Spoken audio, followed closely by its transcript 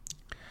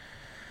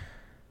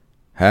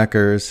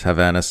Hackers,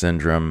 Havana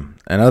Syndrome,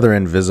 and other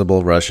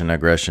invisible Russian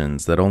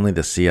aggressions that only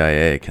the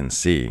CIA can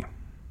see.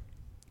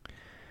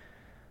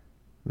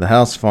 The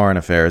House Foreign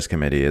Affairs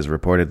Committee is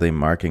reportedly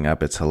marking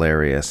up its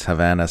hilarious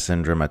Havana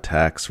Syndrome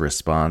Attacks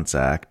Response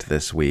Act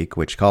this week,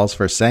 which calls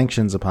for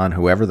sanctions upon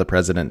whoever the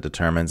president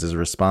determines is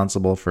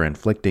responsible for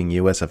inflicting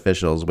U.S.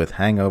 officials with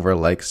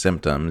hangover-like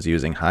symptoms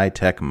using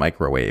high-tech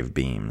microwave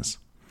beams.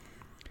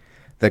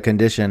 The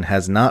condition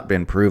has not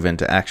been proven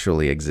to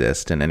actually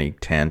exist in any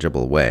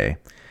tangible way,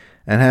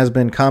 and has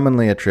been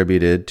commonly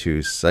attributed to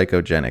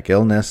psychogenic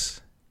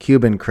illness,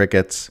 Cuban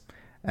crickets,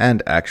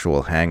 and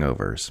actual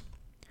hangovers.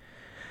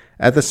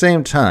 At the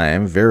same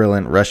time,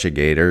 virulent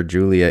Russiagator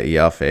Julia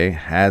Ioffe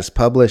has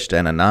published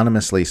an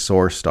anonymously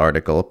sourced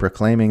article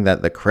proclaiming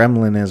that the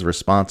Kremlin is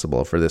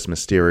responsible for this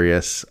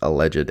mysterious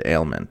alleged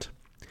ailment.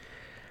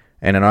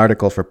 In an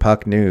article for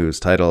Puck News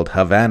titled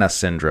Havana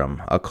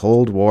Syndrome, a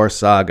Cold War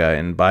Saga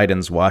in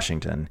Biden's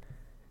Washington,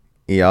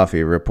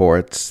 Ioffe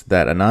reports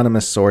that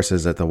anonymous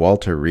sources at the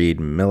Walter Reed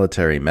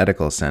Military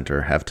Medical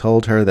Center have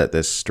told her that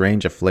this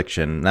strange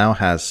affliction now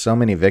has so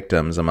many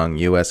victims among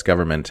U.S.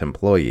 government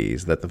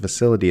employees that the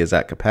facility is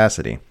at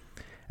capacity,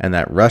 and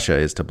that Russia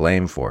is to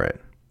blame for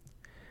it.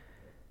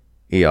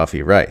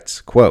 Ioffe writes,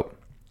 quote,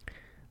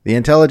 "The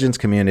intelligence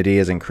community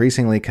is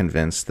increasingly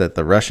convinced that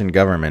the Russian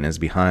government is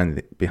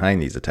behind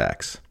these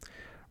attacks.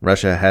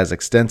 Russia has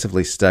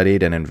extensively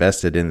studied and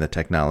invested in the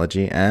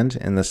technology, and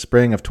in the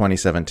spring of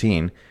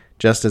 2017,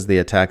 just as the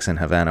attacks in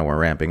Havana were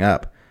ramping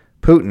up,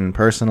 Putin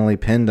personally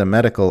pinned a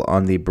medical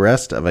on the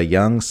breast of a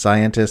young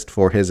scientist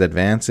for his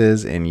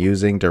advances in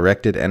using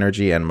directed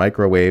energy and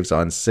microwaves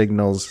on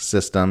signals,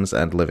 systems,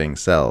 and living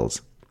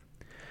cells.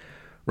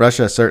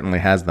 Russia certainly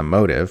has the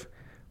motive.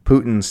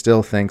 Putin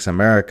still thinks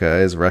America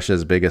is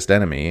Russia's biggest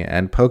enemy,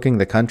 and poking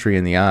the country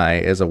in the eye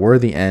is a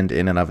worthy end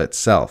in and of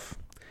itself.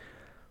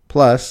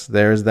 Plus,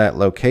 there's that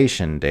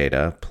location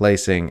data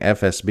placing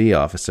FSB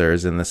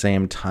officers in the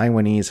same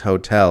Taiwanese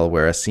hotel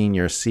where a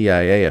senior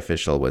CIA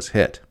official was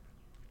hit.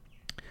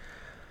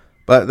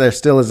 But there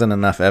still isn't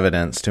enough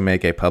evidence to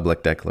make a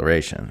public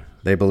declaration.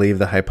 They believe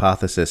the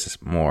hypothesis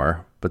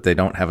more, but they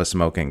don't have a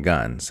smoking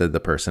gun," said the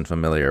person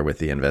familiar with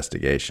the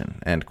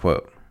investigation. End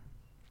quote.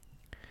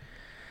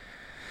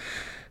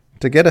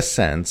 To get a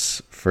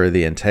sense for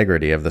the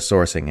integrity of the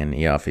sourcing in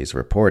Ioffe's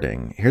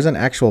reporting, here's an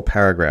actual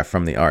paragraph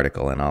from the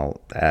article, and I'll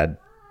add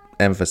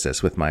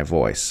emphasis with my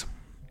voice.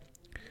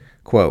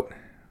 Quote,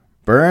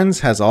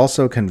 "Burns has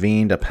also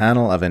convened a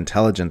panel of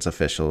intelligence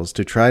officials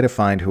to try to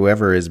find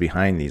whoever is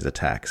behind these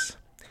attacks.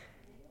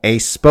 A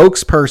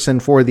spokesperson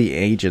for the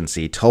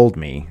agency told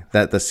me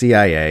that the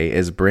CIA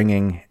is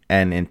bringing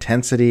an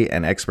intensity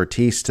and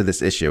expertise to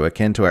this issue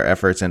akin to our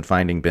efforts in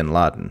finding bin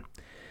Laden."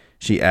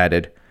 She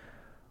added,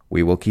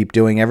 "We will keep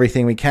doing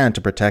everything we can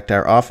to protect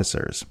our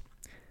officers.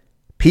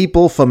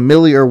 People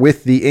familiar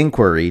with the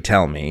inquiry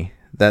tell me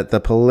that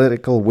the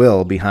political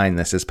will behind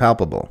this is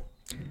palpable.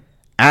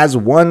 As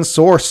one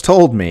source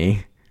told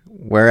me,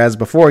 whereas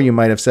before you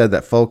might have said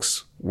that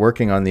folks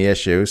working on the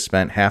issue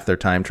spent half their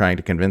time trying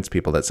to convince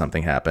people that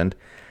something happened,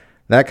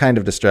 that kind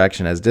of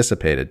distraction has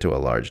dissipated to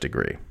a large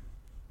degree."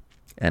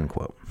 End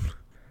quote.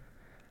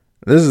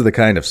 This is the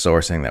kind of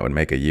sourcing that would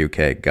make a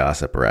UK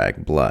gossip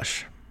rag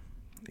blush.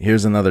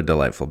 Here's another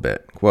delightful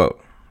bit. Quote,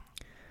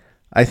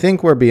 "I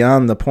think we're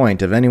beyond the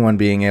point of anyone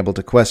being able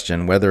to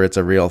question whether it's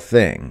a real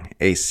thing,"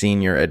 a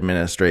senior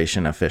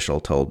administration official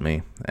told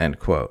me. End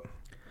quote.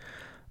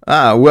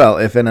 Well,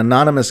 if an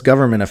anonymous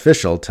government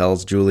official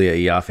tells Julia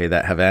Ioffe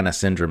that Havana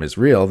Syndrome is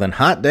real, then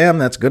hot damn,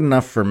 that's good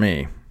enough for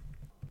me.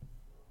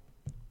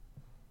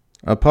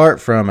 Apart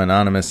from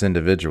anonymous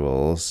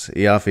individuals,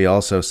 Ioffe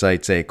also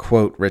cites a,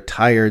 quote,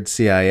 "retired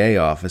CIA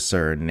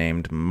officer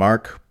named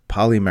Mark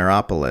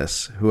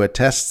Polymeropoulos, who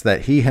attests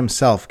that he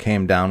himself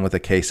came down with a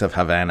case of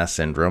Havana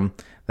Syndrome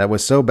that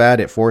was so bad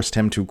it forced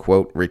him to,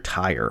 quote,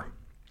 retire."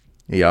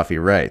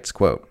 Ioffe writes,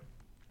 quote,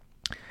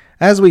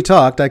 "As we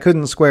talked, I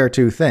couldn't square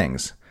two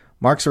things.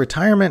 Mark's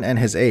retirement and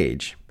his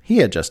age. He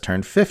had just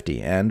turned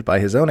 50, and, by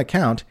his own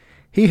account,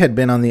 he had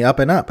been on the up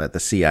and up at the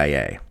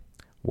CIA.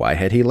 Why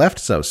had he left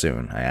so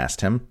soon? I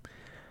asked him.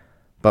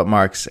 But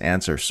Mark's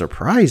answer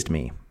surprised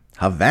me.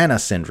 Havana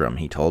Syndrome,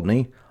 he told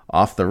me,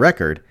 off the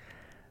record,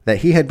 that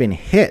he had been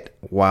hit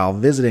while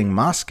visiting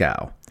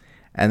Moscow,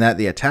 and that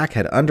the attack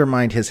had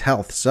undermined his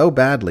health so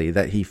badly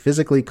that he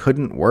physically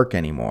couldn't work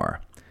anymore.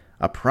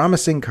 A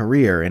promising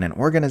career in an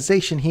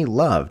organization he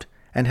loved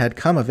and had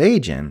come of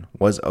age in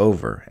was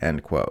over."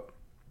 End quote.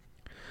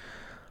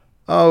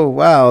 Oh,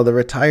 wow, the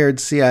retired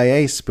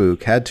CIA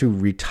spook had to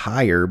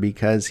retire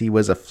because he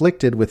was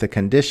afflicted with a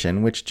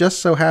condition which just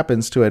so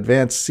happens to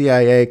advance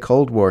CIA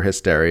Cold War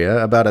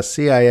hysteria about a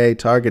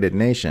CIA-targeted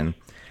nation,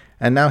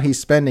 and now he's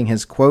spending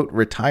his, quote,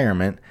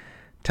 retirement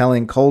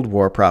telling Cold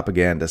War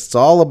propagandists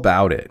all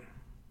about it.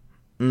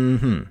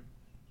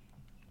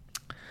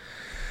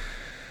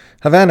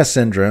 Havana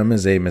Syndrome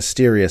is a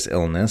mysterious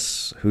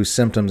illness whose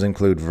symptoms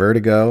include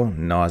vertigo,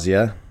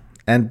 nausea,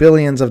 and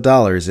billions of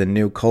dollars in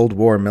new Cold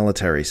War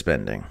military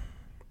spending.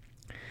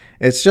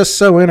 It's just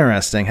so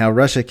interesting how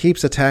Russia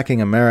keeps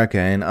attacking America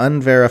in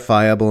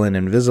unverifiable and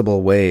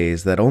invisible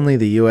ways that only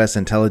the U.S.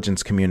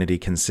 intelligence community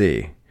can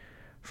see.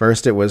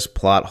 First, it was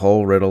plot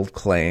hole-riddled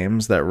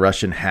claims that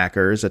Russian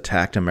hackers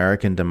attacked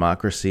American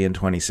democracy in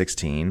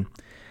 2016,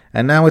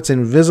 and now it's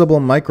invisible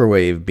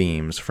microwave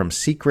beams from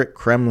secret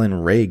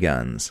Kremlin ray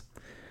guns.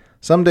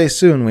 Someday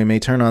soon we may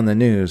turn on the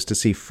news to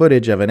see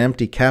footage of an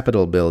empty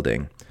Capitol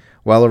building,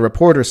 while a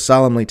reporter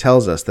solemnly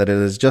tells us that it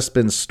has just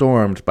been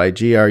stormed by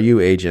GRU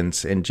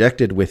agents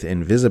injected with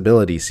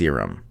invisibility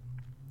serum.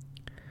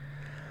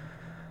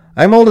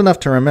 I'm old enough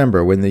to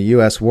remember when the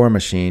U.S. war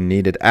machine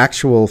needed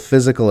actual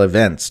physical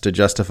events to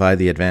justify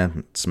the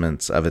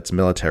advancements of its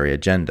military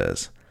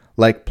agendas,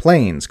 like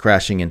planes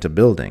crashing into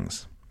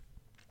buildings.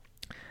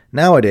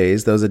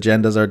 Nowadays, those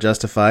agendas are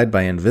justified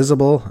by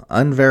invisible,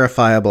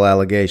 unverifiable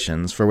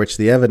allegations for which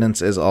the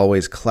evidence is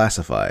always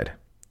classified.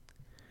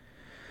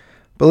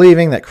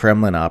 Believing that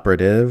Kremlin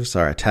operatives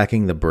are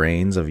attacking the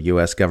brains of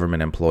U.S.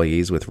 government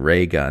employees with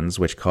ray guns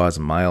which cause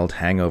mild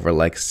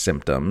hangover-like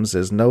symptoms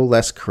is no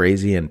less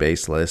crazy and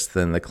baseless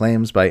than the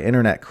claims by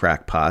internet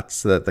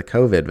crackpots that the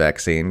COVID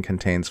vaccine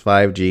contains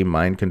 5G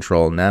mind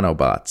control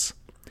nanobots.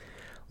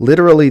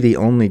 Literally the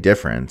only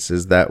difference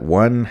is that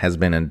one has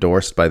been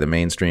endorsed by the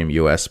mainstream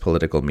U.S.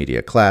 political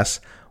media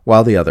class,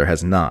 while the other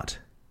has not.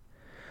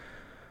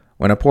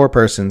 When a poor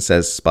person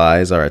says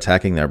spies are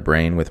attacking their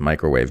brain with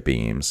microwave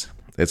beams,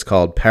 it's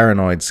called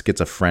paranoid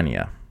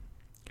schizophrenia.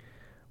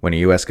 When a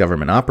U.S.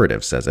 government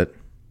operative says it,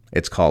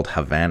 it's called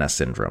Havana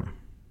syndrome.